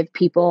to give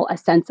people a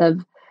sense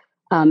of,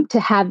 to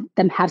have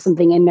them have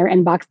something in their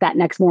inbox that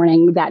next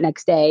morning, that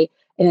next day,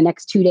 in the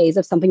next 2 days,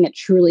 of something that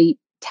truly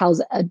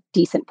tells a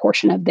decent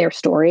portion of their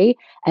story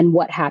and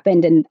what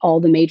happened and all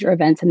the major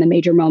events and the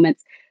major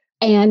moments,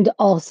 and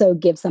also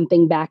give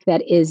something back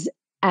that is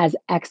as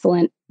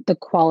excellent, the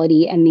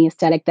quality and the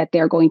aesthetic that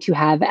they're going to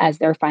have as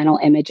their final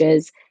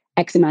images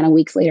X amount of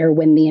weeks later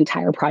when the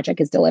entire project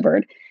is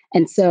delivered.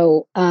 And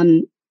so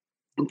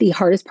the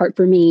hardest part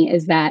for me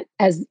is that,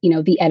 as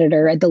the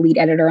editor, the lead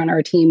editor on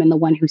our team and the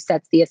one who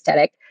sets the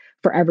aesthetic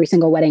for every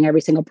single wedding,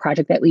 every single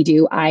project that we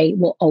do, I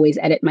will always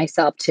edit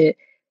myself to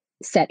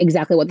set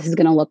exactly what this is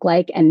going to look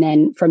like. And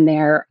then from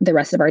there, the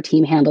rest of our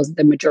team handles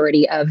the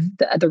majority of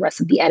the rest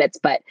of the edits.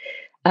 But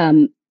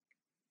when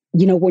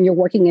you're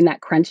working in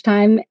that crunch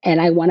time, and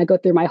I want to go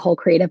through my whole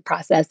creative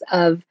process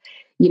of,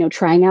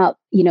 trying out,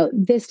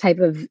 this type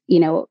of,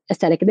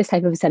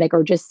 aesthetic,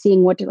 or just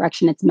seeing what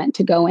direction it's meant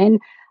to go in.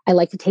 I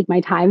like to take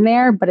my time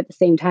there, but at the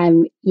same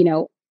time,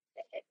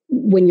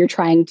 when you're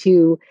trying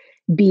to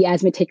be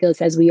as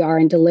meticulous as we are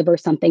and deliver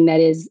something that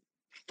is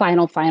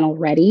final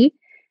ready,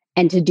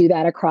 and to do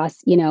that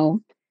across,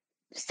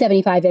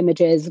 75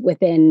 images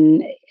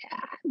within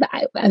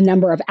a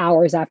number of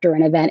hours after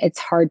an event, it's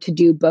hard to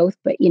do both.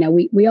 But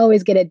we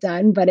always get it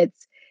done. But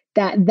it's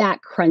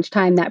that crunch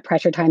time, that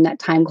pressure time, that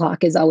time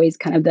clock is always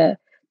kind of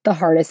the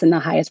hardest and the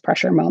highest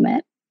pressure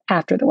moment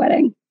after the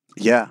wedding.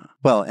 Yeah.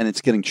 Well, and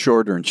it's getting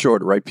shorter and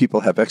shorter, right? People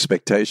have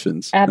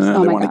expectations.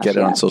 Absolutely. They want to get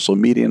it on social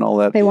media and all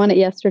that. They want it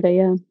yesterday.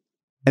 Yeah.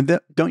 And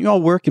don't you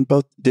all work in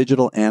both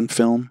digital and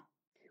film?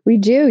 We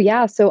do,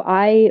 yeah. So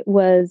I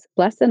was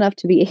blessed enough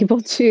to be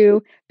able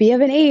to be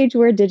of an age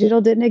where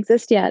digital didn't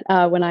exist yet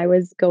when I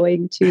was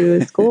going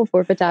to school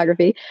for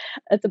photography.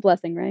 That's a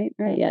blessing, right?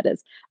 Right, yeah, it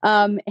is.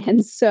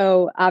 And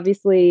so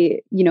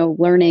obviously,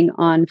 learning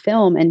on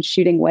film and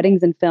shooting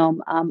weddings in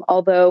film,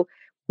 although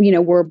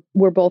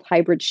we're both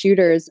hybrid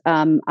shooters.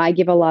 I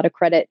give a lot of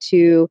credit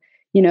to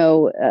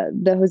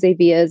the Jose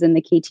Villas and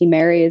the KT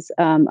Marys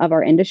of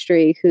our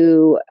industry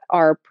who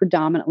are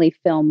predominantly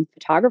film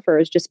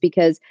photographers, just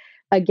because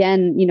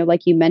again,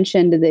 like you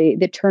mentioned,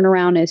 the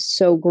turnaround is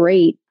so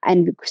great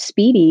and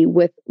speedy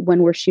with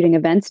when we're shooting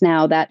events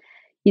now that,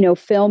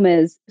 film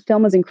is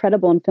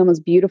incredible and film is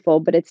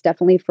beautiful, but it's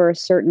definitely for a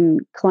certain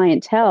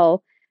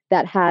clientele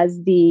that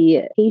has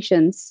the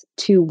patience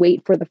to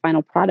wait for the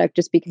final product,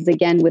 just because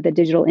again, with a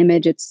digital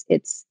image,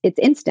 it's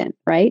instant,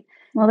 right?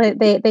 Well,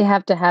 they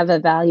have to have a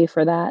value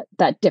for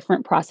that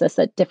different process,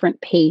 that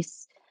different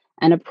pace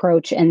and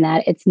approach, and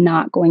that it's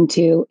not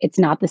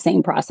the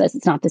same process.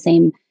 It's not the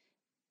same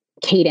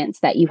cadence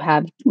that you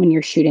have when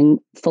you're shooting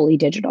fully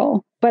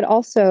digital. But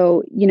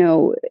also,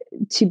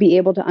 to be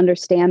able to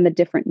understand the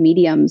different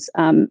mediums,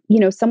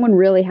 someone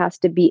really has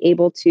to be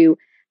able to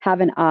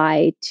have an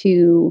eye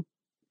to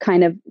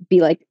kind of be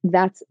like,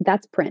 that's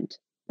print,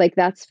 like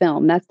that's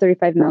film, that's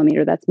 35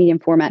 millimeter, that's medium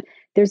format.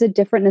 There's a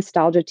different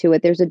nostalgia to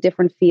it. There's a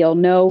different feel.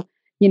 No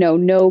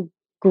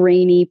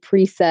grainy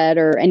preset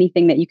or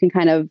anything that you can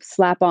kind of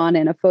slap on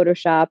in a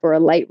Photoshop or a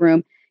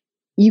Lightroom.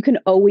 You can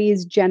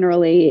always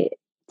generally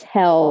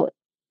tell,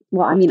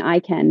 well, I mean, I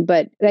can,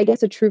 but I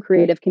guess a true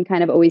creative can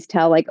kind of always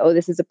tell, like, oh,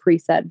 this is a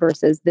preset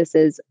versus this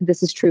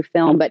is true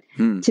film. But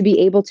to be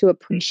able to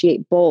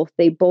appreciate both,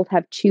 they both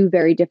have two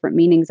very different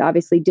meanings.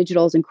 Obviously,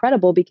 digital is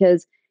incredible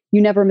because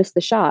you never miss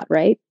the shot,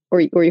 right? Or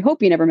you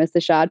hope you never miss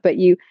the shot, but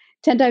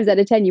 10 times out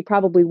of 10, you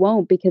probably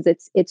won't, because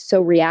it's so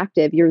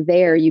reactive. You're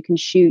there, you can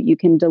shoot, you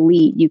can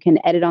delete, you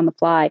can edit on the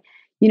fly.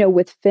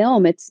 With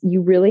film,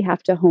 you really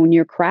have to hone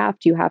your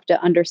craft. You have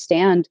to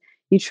understand.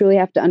 You truly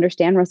have to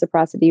understand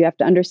reciprocity. You have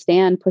to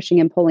understand pushing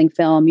and pulling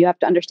film. You have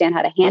to understand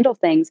how to handle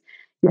things.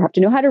 You have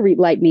to know how to read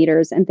light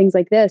meters and things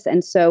like this.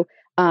 And so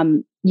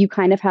you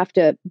kind of have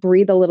to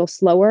breathe a little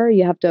slower.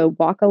 You have to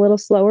walk a little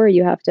slower.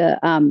 You have to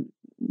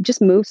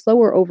just move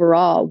slower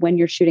overall when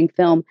you're shooting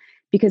film,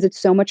 because it's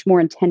so much more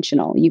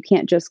intentional. You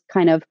can't just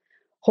kind of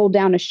hold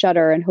down a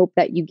shutter and hope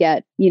that you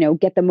get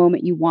the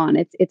moment you want.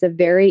 It's a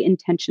very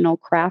intentional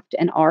craft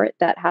and art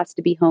that has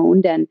to be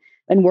honed and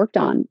worked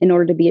on in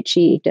order to be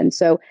achieved. And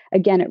so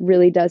again, it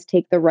really does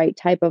take the right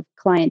type of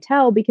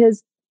clientele,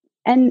 because,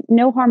 and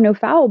no harm, no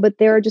foul, but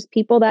there are just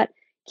people that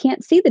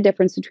can't see the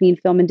difference between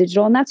film and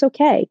digital, and that's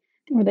okay.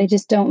 Or they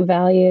just don't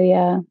value,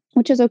 yeah.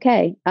 Which is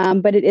okay.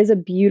 But it is a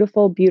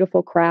beautiful,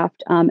 beautiful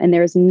craft. And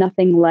there's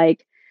nothing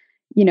like,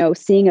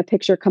 seeing a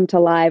picture come to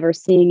life or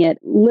seeing it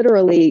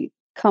literally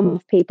come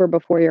off paper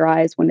before your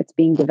eyes when it's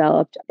being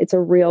developed. It's a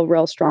real,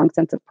 real strong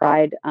sense of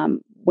pride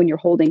when you're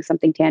holding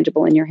something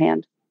tangible in your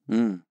hand.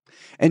 Mm.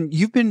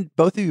 And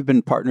both of you have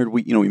been partnered,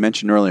 we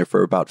mentioned earlier,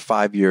 for about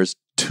 5 years,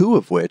 2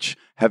 of which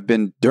have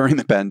been during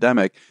the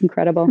pandemic.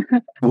 Incredible.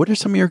 What are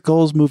some of your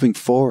goals moving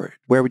forward?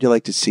 Where would you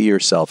like to see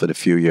yourself in a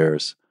few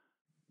years?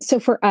 So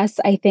for us,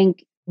 I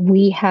think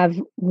we have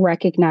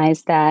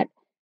recognized that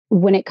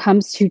when it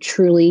comes to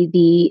truly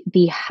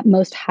the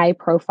most high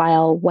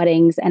profile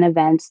weddings and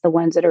events, the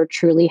ones that are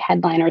truly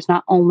headliners,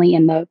 not only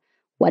in the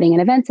wedding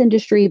and events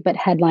industry, but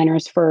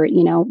headliners for,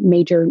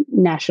 major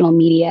national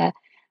media,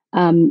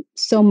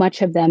 so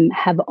much of them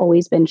have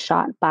always been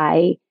shot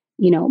by,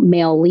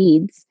 male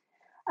leads.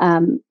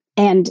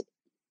 And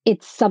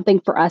it's something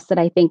for us that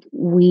I think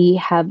we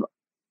have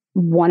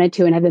wanted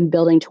to and have been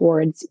building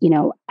towards,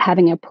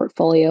 having a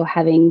portfolio,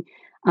 having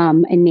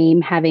a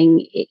name,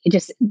 having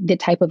just the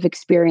type of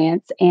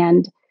experience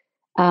and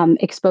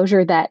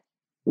exposure that,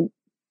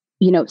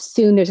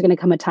 soon there's going to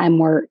come a time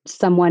where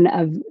someone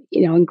of,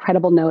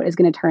 incredible note is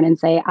going to turn and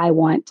say, I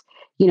want,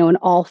 an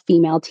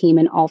all-female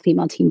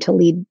team to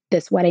lead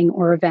this wedding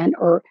or event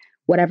or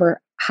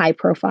whatever high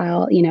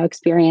profile,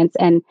 experience.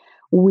 And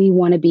we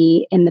want to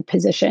be in the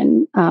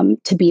position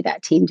to be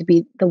that team, to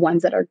be the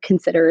ones that are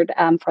considered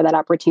for that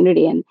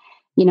opportunity. And,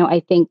 I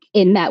think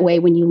in that way,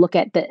 when you look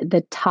at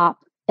the top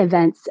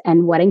events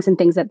and weddings and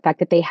things, the fact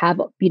that they have,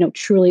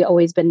 truly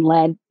always been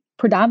led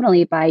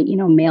predominantly by,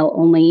 male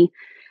only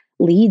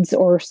leads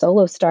or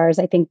solo stars,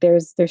 I think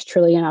there's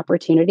truly an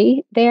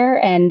opportunity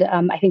there. And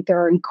I think there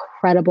are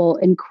incredible,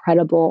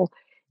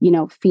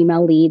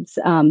 female leads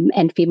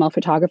and female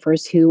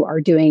photographers who are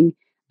doing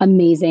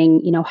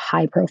amazing,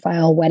 high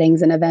profile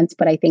weddings and events.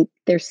 But I think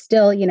there's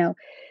still,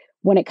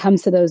 when it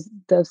comes to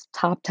those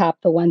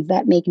top, the ones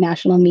that make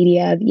national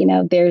media,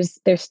 there's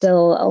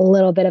still a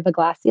little bit of a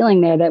glass ceiling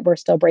there that we're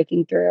still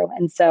breaking through.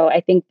 And so I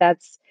think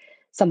that's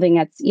something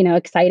that's,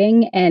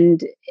 exciting,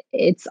 and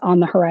it's on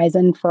the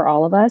horizon for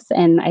all of us.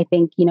 And I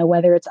think,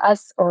 whether it's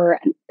us or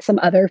some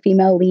other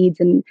female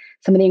leads and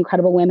some of the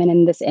incredible women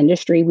in this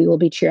industry, we will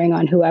be cheering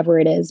on whoever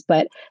it is.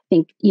 But I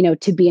think,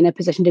 to be in a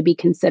position to be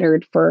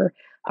considered for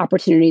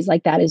opportunities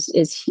like that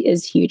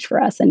is huge for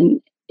us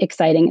and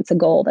exciting. It's a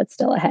goal that's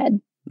still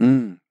ahead.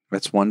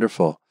 That's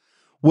wonderful.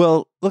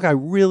 Well, look, I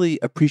really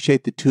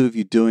appreciate the two of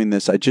you doing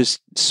this. I just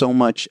so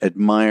much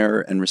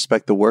admire and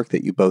respect the work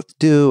that you both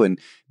do, and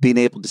being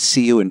able to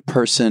see you in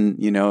person,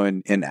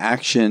 in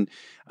action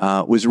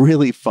was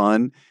really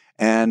fun.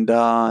 And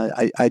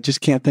I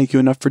just can't thank you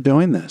enough for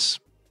doing this.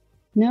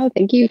 No,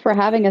 thank you for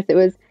having us.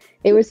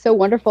 It was so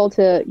wonderful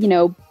to,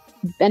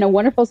 and a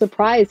wonderful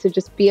surprise to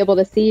just be able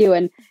to see you.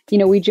 And,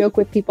 we joke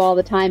with people all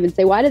the time and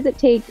say, why does it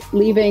take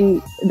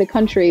leaving the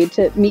country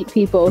to meet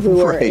people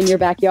who are in your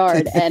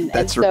backyard? And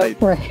that's and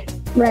so,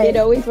 right. It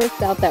always works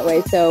out that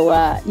way. So,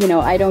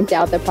 I don't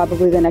doubt that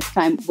probably the next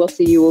time we'll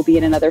see you will be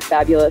in another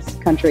fabulous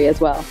country as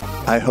well.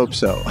 I hope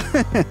so.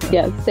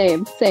 Yeah,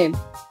 same.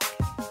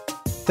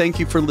 Thank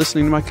you for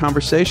listening to my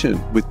conversation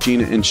with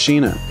Gina and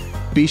Sheena.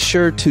 Be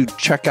sure to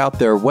check out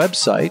their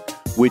website,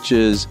 which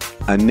is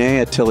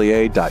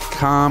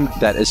AnéAtelier.com.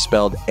 That is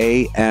spelled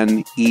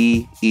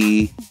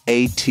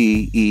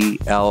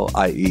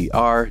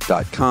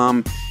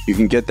ANEEATELIER.com. You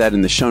can get that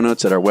in the show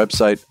notes at our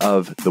website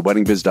of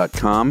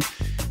theweddingbiz.com.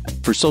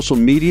 For social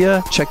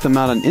media, check them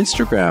out on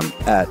Instagram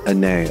at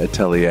Anée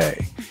Atelier.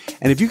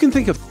 And if you can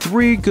think of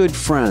 3 good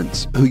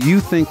friends who you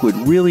think would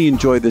really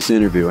enjoy this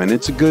interview, and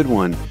it's a good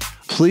one,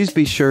 please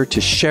be sure to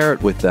share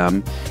it with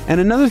them.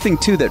 And another thing,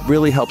 too, that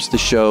really helps the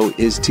show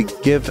is to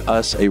give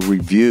us a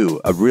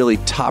review, a really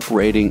top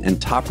rating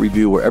and top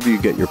review wherever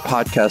you get your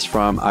podcast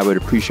from. I would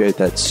appreciate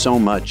that so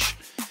much.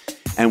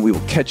 And we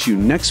will catch you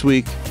next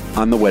week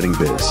on The Wedding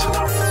Biz.